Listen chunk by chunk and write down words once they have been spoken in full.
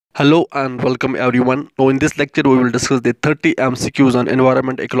Hello and welcome everyone. Now in this lecture we will discuss the 30 MCQs on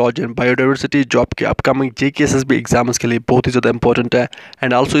environment, ecology and biodiversity जो आपके upcoming JKSSB exams के लिए बहुत ही ज़्यादा important है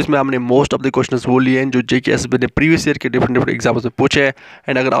and also इसमें हमने मोस्ट ऑफ द क्वेश्चंस वो लिए हैं जो JKSSB ने प्रीवियस ईयर के डिफरेंट एग्जाम्स में पूछे हैं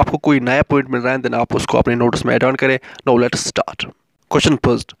एंड अगर आपको कोई नया पॉइंट मिल रहा है देन आप उसको अपने नोट्स में ऐड ऑन करें. Now let's start. Question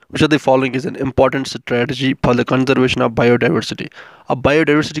first, which of the following is an important strategy for the conservation of biodiversity? अब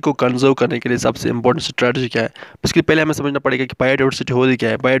बायोडाइवर्सिटी को कंजर्व करने के लिए सबसे इंपॉर्टेंट स्ट्रैटेजी क्या है? इसके पहले हमें समझना पड़ेगा कि बायोडाइवर्सिटी होती क्या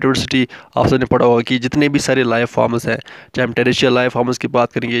है. बायोडाइवर्सिटी आपने पढ़ा होगा कि जितने भी सारे लाइफ फॉर्म्स हैं, चाहे हम टेरेस्ट्रियल लाइफ फॉर्म्स की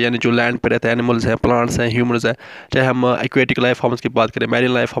बात करेंगे यानी जो लैंड पर रहते हैं, एनिमल्स हैं, प्लांट्स हैं, ह्यूमन्स हैं, चाहे हम एक्वेटिक लाइफ फॉर्म्स की बात करें,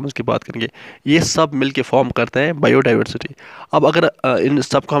 मैरीन लाइफ फॉर्म्स की बात करेंगे, ये सब मिल के फॉर्म करते हैं बायोडाइवर्सिटी. अब अगर इन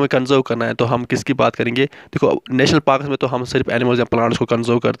सब को हमें कंजर्व करना है तो हम किसकी बात करेंगे? देखो नेशनल पार्क में तो हम सिर्फ एनिमल्स या प्लांट्स को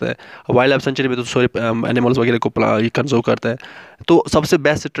कंजर्व करते हैं, वाइल्ड लाइफ सेंचुरी में तो सिर्फ एनिमल्स वगैरह को कंजर्व करते हैं. तो सबसे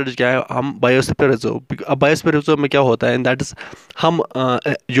बेस्ट स्ट्रेटजी क्या है? हम बायोस्फीयर रिजर्व. अब बायोस्फीयर रिजर्व में क्या होता है एंड दैट इज हम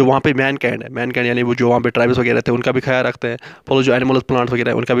जो वहाँ पे मैन कैंड यानी वो जो वहाँ पे ट्राइब्स वगैरह थे उनका भी ख्याल रखते हैं, फॉलो जो एनिमल्स प्लांट्स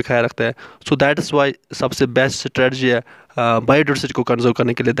वगैरह उनका भी ख्याल रखते हैं. सो दैट इज़ वाई सबसे बेस्ट स्ट्रेटजी है बायोडाइवर्सिटी को कंजर्व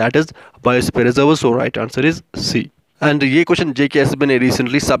करने के लिए, that is biosphere reserve. So right answer is C. And ये क्वेश्चन JKSSB ने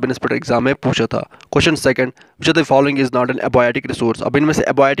रिसेंटली सब इंस्पेक्टर एग्जाम में पूछा था. Question second, which of the following is not an abiotic resource? अब इनमें से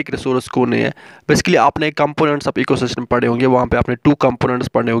एबायोटिक रिसोर्स कौन नहीं है? बेसिकली आपने कंपोनेंट्स ऑफ इकोसिस्टम पढ़े होंगे, वहाँ पे आपने टू कंपोनेंट्स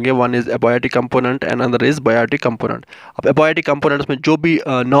पढ़े होंगे, one is abiotic component and other is biotic component. अब एबायोटिक कंपोनेंट्स में जो भी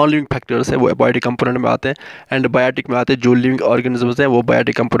नॉन लिविंग फैक्टर्स है वो एबायोटिक कंपोनेंट में आते हैं एंड बायोटिक में आते हैं जो लिविंग ऑर्गेनिजम्स हैं वो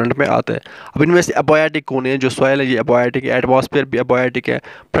बायोटिक कंपोनेंट में आते हैं. अब इनमें से एबायोटिक कौन है? जो सॉइल है ये एबायोटिक है, एटमॉस्फेयर भी एबायोटिक है,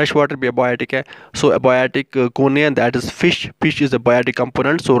 फ्रेश वाटर भी एबायोटिक है. सो एबायोटिक कौन है? That is fish. Fish is a biotic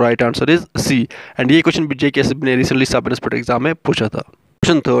component, so right answer is C. And ये क्वेश्चन भी JKSSB ने रिसेंटली सब इंस्पेक्टर एग्जाम में पूछा था.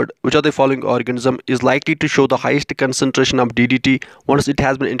 Question third, which of the following organism is likely to show the highest concentration of DDT once it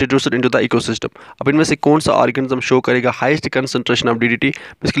has been introduced into the ecosystem? अब इनमें से कौन सा ऑर्गेनिज्म शो करेगा highest concentration of DDT?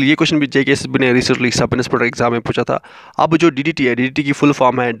 Basically ये question भी JKSSB ने recently sub inspector exam में पूछा था. अब जो DDT है, DDT की फुल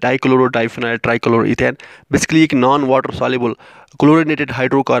फॉर्म है डाइक्लोरो डाइफेनाइल ट्राइक्लोरोइथेन. बेसिकली एक non water soluble chlorinated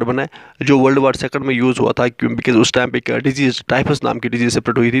hydrocarbon है जो वर्ल्ड वार सेकंड में यूज़ हुआ था बिकॉज उस टाइम पे एक डिजीज टाइफस नाम की डिजीज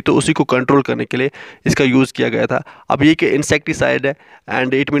सेपरेट हुई थी, तो उसी को कंट्रोल करने के लिए इसका यूज़ किया गया था. अब ये कि इंसेक्टिसाइड है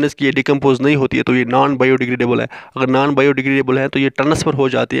एंड 8 मिनट्स की ये डिकम्पोज नहीं होती है तो ये नॉन बायोडिग्रेडेबल है. अगर नॉन बायोडिग्रेडेबल है तो ये ट्रांसफर हो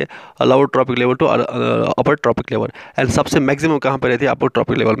जाती है lower trophic level two upper trophic level and सबसे मैक्सिमम कहाँ पर रहती है? अपर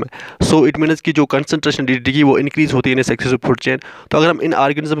ट्रॉपिक लेवल में. सो 8 मिनट्स की जो कंसंट्रेशन DDT की वो इंक्रीज होती है इन सेक्सेस फूड चेन. तो अगर हम इन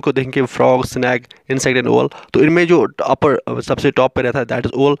ऑर्गेनिज्म को देखेंगे frog, snack, insect and all, तो इनमें जो अपर सबसे टॉप पे रहता है that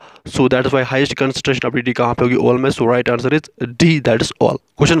is all. So that is why highest concentration of DDT कहाँ पे होगी? ऑल में. सो right answer is D, that is all.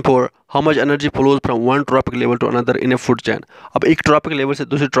 Question 4, how much energy flows from one trophic level two another in A food chain? अब एक trophic level से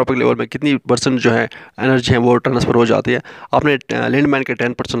दूसरे trophic level में कितनी परसेंट जो है एनर्जी है वो ट्रांसफर हो जाती है? आपने लैंडमैन के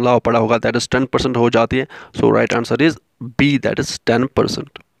 10% लॉ पढ़ा होगा, दैट इज 10% हो जाती है. सो right answer is B, that is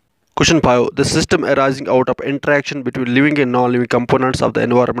 10%. Question 5, the system arising out of interaction between living and non-living components of the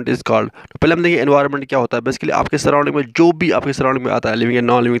environment is called. तो पहले हम देखेंगे environment क्या होता है. बेसिकली आपके सराउंडिंग में जो भी आपके सराउंडिंग में आता है living and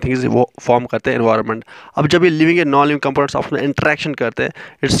non living things वो फॉर्म करते हैं environment. अब जब ये living and non living components आपस में इंटरेक्शन करते हैं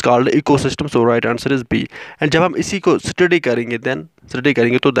it's called ecosystem. So right answer is B. And जब हम इसी को स्टडी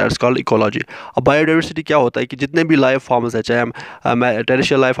करेंगे तो दैट्स कॉल्ड इकोलॉजी. अब बायोडाइवर्सिटी क्या होता है कि जितने भी लाइफ फॉर्म्स है, चाहे हम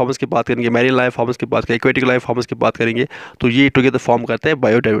टेरेस्ट्रियल लाइफ फॉर्म्स की बात करेंगे, मैरीन लाइफ फॉर्म्स की बात करेंगे, एक्वेटिक लाइफ फॉर्म्स की बात करेंगे, तो ये टुगेदर फॉर्म करते हैं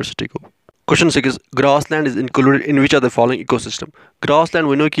बायोडाइवर्सिटी को. Question 6, grassland is included in which are the following ecosystem? Grassland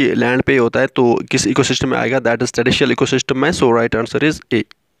विनो की लैंड पे होता है तो किस इकोसिस्टम में आएगा? दैट इज टेरेस्ट्रियल इकोसिस्टम में. सो right answer is A.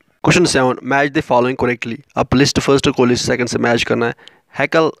 Question 7, match the following correctly. अब लिस्ट फर्स्ट को लिस्ट सेकंड से मैच करना है.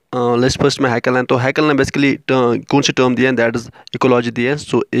 हैकल लिस्ट फर्स्ट में हैकल है तो हैकल ने बेसिकली कौन सी टर्म दी है? दैट इज इकोलॉजी दी है.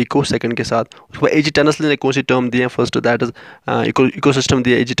 सो A को सेकंड के साथ. उसके बाद A.G. टनसली ने कौन सी टर्म दी है? फर्स्ट, दैट इज इकोसिस्टम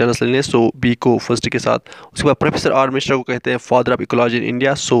दी है A.G. टनसली ने. सो B को फर्स्ट के साथ. उसके बाद प्रोफेसर R. मिश्रा को कहते हैं father of ecology in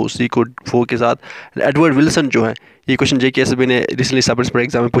India. So C को 4 के साथ. एडवर्ड विल्सन जो है, ये क्वेश्चन JKSSB ने रिसेंटली सब इंस्पेक्टर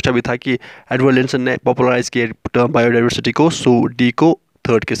एग्जाम में पूछा भी था कि एडवर्ड विल्सन ने पॉपुलराइज किया टर्म बायोडाइवर्सिटी को. सो D को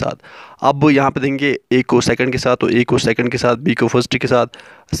थर्ड के साथ. अब यहाँ पे देंगे A को सेकंड के साथ तो A को सेकंड के साथ, B को फर्स्ट के साथ,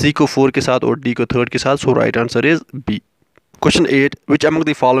 C को 4 के साथ और D को थर्ड के साथ. सो right answer is B. Question 8, which among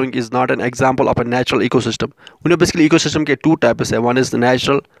the following is not an example of a natural ecosystem? उन्हें बेसिकली इकोसिस्टम के 2 टाइप्स है, one is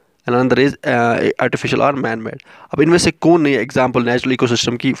natural and another is artificial और मैन मेड. अब इनमें से कौन नहीं है एग्जाम्पल नेचुरल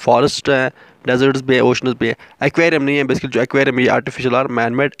इकोसिस्टम की? फॉरेस्ट है, डेजर्ट्स भी है, ओशंस भी है. एक्वेरियम नहीं है. बेसिकली जो एक्वेरियम है ये आर्टिफिशियल और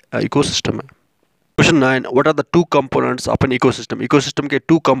मैन मेड इकोसिस्टम है. Question 9, what are the 2 components of an ecosystem? Ecosystem के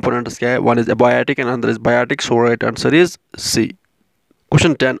 2 कंपोनेंट्स क्या है? One is abiotic and another is biotic. So right answer is C.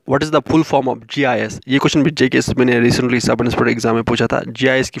 Question 10, what is the full form of GIS? ये question भी JKSSB ने recently sub inspector exam में पूछा था.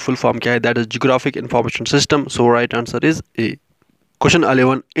 GIS की फुल फॉर्म क्या है? That is geographic information system. So right answer is A. Question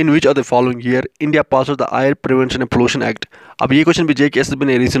 11 in which of the following year India pass the air prevention and pollution act. अब ये question भी JKSSB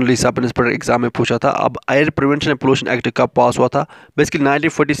ने रिसेंटली सब इंस्पेक्टर एग्जाम में पूछा था। अब air prevention and pollution act कब पास हुआ था? बेसिकली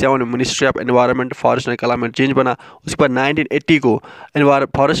 1947 में ministry of environment forest and climate change बना। उसके बाद 1980 को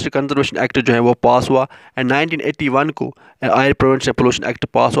फॉरेस्ट कंजर्वेशन एक्ट जो है वो पास हुआ एंड 1981 को air prevention and pollution act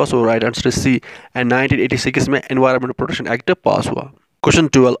पास हुआ। सो right answer is C. And 1986 में एनवायरनमेंट प्रोटेक्शन एक्ट पास हुआ। Question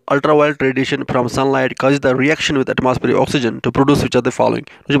 12 ultraviolet radiation from sunlight causes the reaction with atmospheric oxygen to produce which of the following।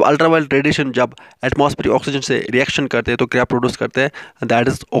 तो जब ultraviolet radiation जब atmospheric oxygen से reaction करते हैं तो क्या प्रोड्यूस करते हैं? That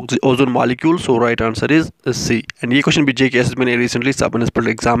is ozone molecule. So right answer is C. And ये क्वेश्चन भी JKSSB ने रिसेंटली सब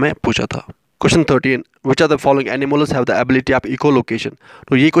इंस्पेक्टर एग्जाम में पूछा था। Question 13 which are the following animals have the ability of eco location.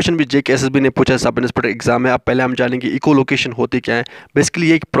 तो ये क्वेश्चन भी JKSSB ने पूछा है सब इंस्पेक्टर एग्जाम में। अब पहले हम जानेंगे इको लोकेशन होती क्या है। बेसिकली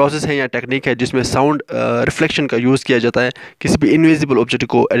ये एक प्रोसेस है या टेक्निक है जिसमें साउंड रिफ्लेक्शन का यूज़ किया जाता है किसी भी इनविजिबल ऑब्जेक्ट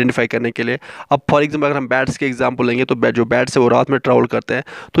को आइडेंटिफाई करने के लिए। अब फॉर एग्जाम्पल अगर हम बैट्स के एग्जाम्पल लेंगे तो जो बैट्स है वो रात में ट्रैवल करते हैं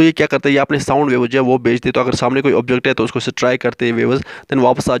तो ये क्या करते हैं, ये अपने साउंड वेव जो है वो भेजते हैं। तो अगर सामने कोई ऑब्जेक्ट है तो उसको स्ट्राइक करते हैं वेव्स, देन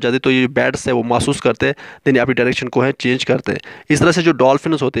वापस आ जाते हैं। तो ये बैट्स है वो महसूस करते हैं, देन अपनी डायरेक्शन को है चेंज करते हैं। इस तरह से जो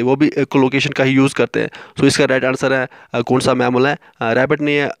डॉल्फिन्स होते हैं वो भी इको लोकेशन का ही यूज़ करते हैं। सो इसका राइट आंसर है कौन सा मैमल है? रैबिट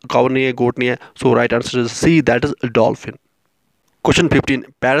नहीं है, काऊ नहीं है, गोट नहीं है। सो right answer is C, that is dolphin. Question 15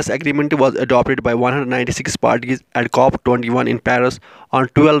 Paris Agreement was adopted by 196 parties at COP21 in Paris on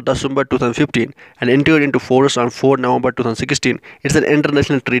 12 December 2015 and entered into force on 4 November 2016. It's an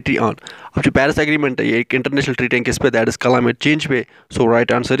international treaty on। अब जो Paris agreement है ये एक international treaty है किस पे? That is climate change पे। सो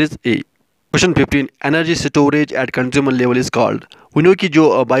right answer is a. Question 15 energy storage eight consumer level is called. We know कि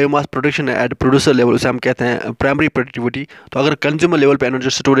जो बायोमास प्रोडक्शन है एट प्रोड्यूसर लेवल उसे हम कहते हैं प्राइमरी प्रोडक्टिविटी। तो अगर कंज्यूमर लेवल पे एनर्जी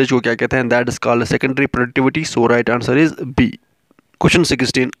स्टोरेज को क्या कहते हैं? That is called secondary productivity. So right answer is B. Question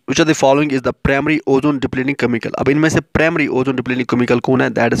 16 which of the following is the primary ozone depleting chemical। अब इनमें से प्राइमरी ओजोन डिप्लीटिंग केमिकल कौन है?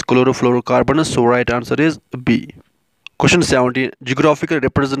 That is chlorofluorocarbon. So right answer is B. Question 17 Geographical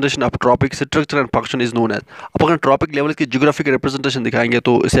representation of tropic structure and function is known as। अब अगर trophic level की geographical representation दिखाएंगे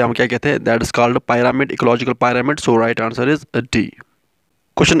तो इसे हम क्या कहते हैं? That is called pyramid, ecological pyramid। So right answer is D.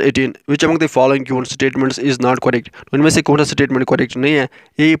 Question 18 which among the following given statements is not correct। तो इनमें से कौन सा स्टेटमेंट करेक्ट नहीं है?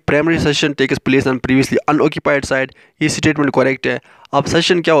 ये primary session takes place on previously unoccupied side, ये statement correct है। अब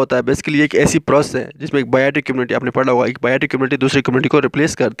सेशन क्या होता है? बेसिकली ये एक ऐसी प्रोसेस है जिसमें एक बायोटिक कम्युनिटी, आपने पढ़ा होगा, एक बायोटिक कम्युनिटी दूसरी कम्युनिटी को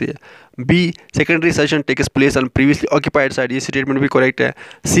रिप्लेस करती है। B secondary session takes place on previously occupied side, ये स्टेटमेंट भी करेक्ट है।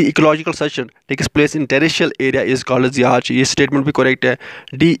 सी ecological session takes place in terrestrial area is called xerarch, ये स्टेटमेंट भी करेक्ट है।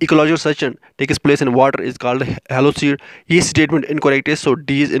 D ecological session takes place in water is called हेलोसीर, ये statement incorrect है। सो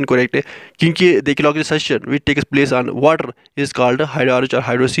D is incorrect है क्योंकि the ecological session which takes place on water is called hydrology और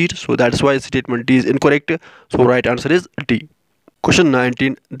हाइड्रोसीर। So that's why statement D is incorrect. So right answer is D. Question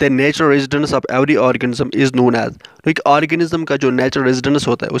 19 The natural residence of every organism is known as। तो एक organism का जो natural residence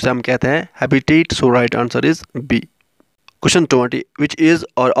होता है उसे हम कहते हैं habitat. So right answer is B. Question 20 which is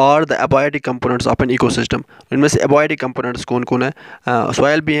or are the abiotic components of an ecosystem। इनमें से abiotic components कौन कौन है?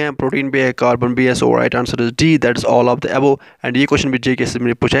 सॉयल भी हैं, प्रोटीन भी है, कार्बन भी है। सो right answer is D, that is all of the above. And ये क्वेश्चन भी JKSSB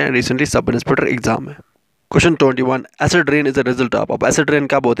ने पूछा है रिसेंटली सब इंस्पेक्टर एग्जाम में। Question 21 acid rain is a result of. अब एसिड रेन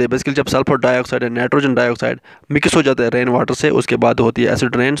कब होते हैं? बेसिकली जब sulphur dioxide and nitrogen dioxide mix हो जाता है रेन वाटर से, उसके बाद होती है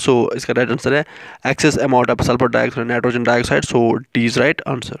एसिड रेन। सो इसका राइट आंसर है excess amount of sulphur dioxide nitrogen dioxide. So D is right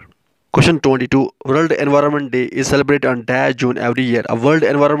answer. Question 22 world environment day is celebrate on dash June every year. अब वर्ल्ड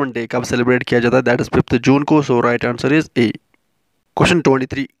एनवायरनमेंट डे कब celebrate किया जाता है? That is 5 जून को। सो right answer is a. Question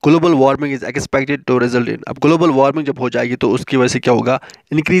 23 global warming is expected to result in. अब global warming जब हो जाएगी तो उसकी वजह से क्या होगा?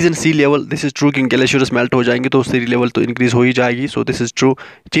 Increase in C level. This is true, क्योंकि ग्लेशियर्स मेल्ट हो जाएंगे तो सी लेवल तो इंक्रीज हो ही जाएगी। So this is true.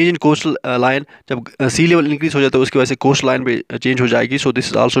 Change in coastal line, जब सी लेवल इंक्रीज हो जाता है उसकी वजह से कोस्ट लाइन भी चेंज हो जाएगी। So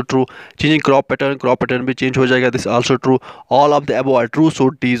this is also true. Change in crop pattern भी चेंज हो जाएगा। This also true. All of the above are true. So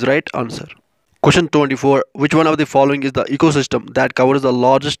D is right answer. Question 24 which one of the following is the ecosystem that covers the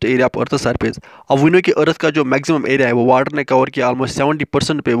largest area of earth surface। अब we know कि अर्थ का जो maximum area है वो water ने cover किया, almost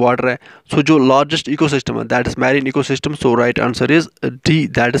 70% पे water है। सो जो लार्जेस्ट इकोसिस्टम है that is marine ecosystem. So right answer is D,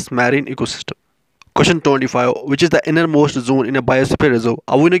 that is marine ecosystem. Question 25 which is the innermost zone in a biosphere reserve।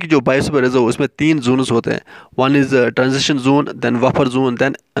 अब we know कि जो biosphere reserve उसमें 3 Jones होते हैं। One is transition zone, then buffer zone,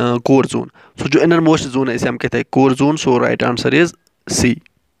 then core zone. सो जो innermost zone है इसे हम कहते हैं core zone. So right answer is C.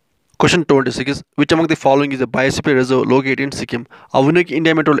 Question 26 which among the following is a biosphere reserve located in Sikkim. अब we know कि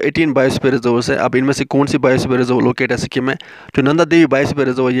India में total 18 biosphere reserves है। अब इनमें से कौन सी बायोस्फीयर रिजर्व लोकेट है सिक्किम में? जो नंदा देवी बायोस्फीयर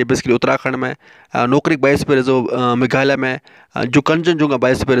रिजर्व है ये बेसिकली उत्तराखंड में, नोकरिक बायोस्फीयर रिजर्व मेघालय में, जो कंचनजुंगा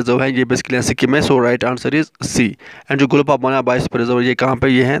बायोस्फीयर रिजर्व है ये बेसिकली सिक्किम में। सो right answer is C. And जो गुलपा बायोस्फीयर रिजर्व ये कहाँ पे?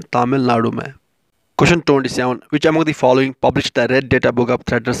 ये है तमिलनाडु में। Question 27, which among the following publish the red data book of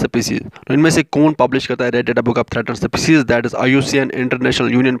threatened species. इनमें से कौन पब्लिश करता है red data book of threatened species? That is IUCN,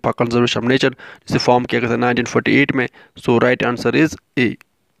 international union for conservation of nature, जिसे फॉर्म किया गया था 1948 में। सो right answer is a.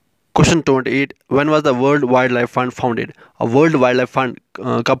 Question 28, when was the world wild life fund founded? World wild life fund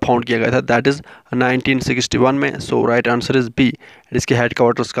कब found किया गया था? That is 1961 में। सो राइट आंसर इज बी। इसके हेड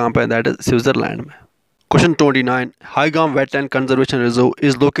क्वार्टर्स कहाँ पे? दैट इज स्विट्जरलैंड में। Question 29, हाईगाम wetland conservation reserve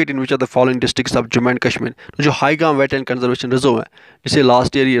is located in which of the following districts of Jammu and Kashmir. तो जो हाईगाम वेटलैंड कंजर्वेशन रिजर्व है, जिसे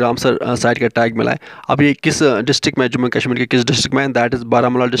लास्ट ईयर ये रामसर साइट का टैग मिला है, अब ये किस डिस्ट्रिक्ट में, जम्मू एंड कश्मीर के किस डिस्ट्रिक्ट में? दैट इज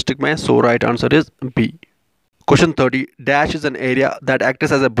बारामूला डिस्ट्रिक्ट में। सो right answer is B. Question 30, dash is an area that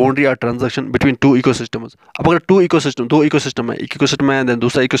acts as a boundary और ट्रांजैक्शन बिटवीन टू इकोसिस्टम्स। अब अगर दो इकोसिस्टम है, एक इकोसिस्टम है देन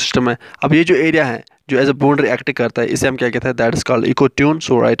दूसरा इकोसिस्टम है, अब ये जो एरिया है जो एज अ बाउंड्री एक्ट करता है, इसे हम क्या कहते हैं? That is called इकोट्यून।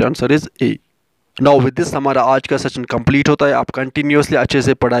 So right answer is a. Now with this हमारा आज का सेशन कंप्लीट होता है। आप कंटिन्यूसली अच्छे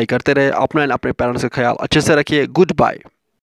से पढ़ाई करते रहे, अपने पेरेंट्स का ख्याल अच्छे से रखिए। Good bye.